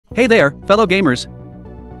Hey there, fellow gamers!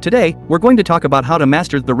 Today, we're going to talk about how to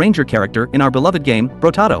master the Ranger character in our beloved game,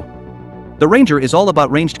 Brotato. The Ranger is all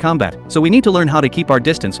about ranged combat, so we need to learn how to keep our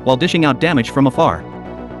distance while dishing out damage from afar.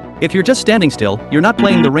 If you're just standing still, you're not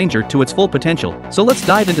playing the Ranger to its full potential, so let's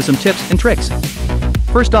dive into some tips and tricks.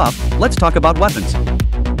 First off, let's talk about weapons.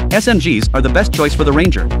 SMGs are the best choice for the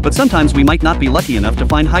Ranger, but sometimes we might not be lucky enough to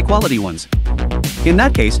find high-quality ones. In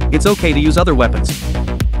that case, it's okay to use other weapons.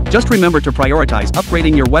 Just remember to prioritize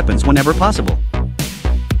upgrading your weapons whenever possible.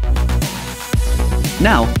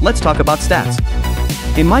 Now, let's talk about stats.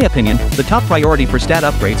 In my opinion, the top priority for stat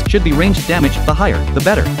upgrades should be ranged damage. The higher, the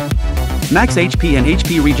better. Max HP and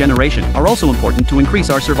HP regeneration are also important to increase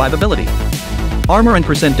our survivability. Armor and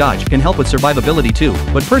percent dodge can help with survivability too,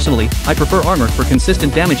 but personally, I prefer armor for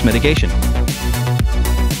consistent damage mitigation.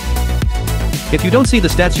 If you don't see the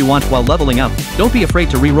stats you want while leveling up, don't be afraid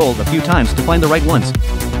to re-roll a few times to find the right ones.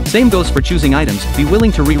 Same goes for choosing items, be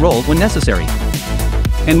willing to re-roll when necessary.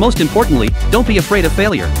 And most importantly, don't be afraid of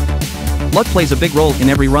failure. Luck plays a big role in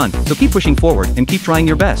every run, so keep pushing forward and keep trying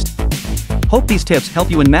your best. Hope these tips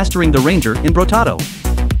help you in mastering the Ranger in Brotato.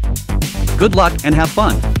 Good luck and have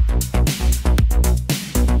fun!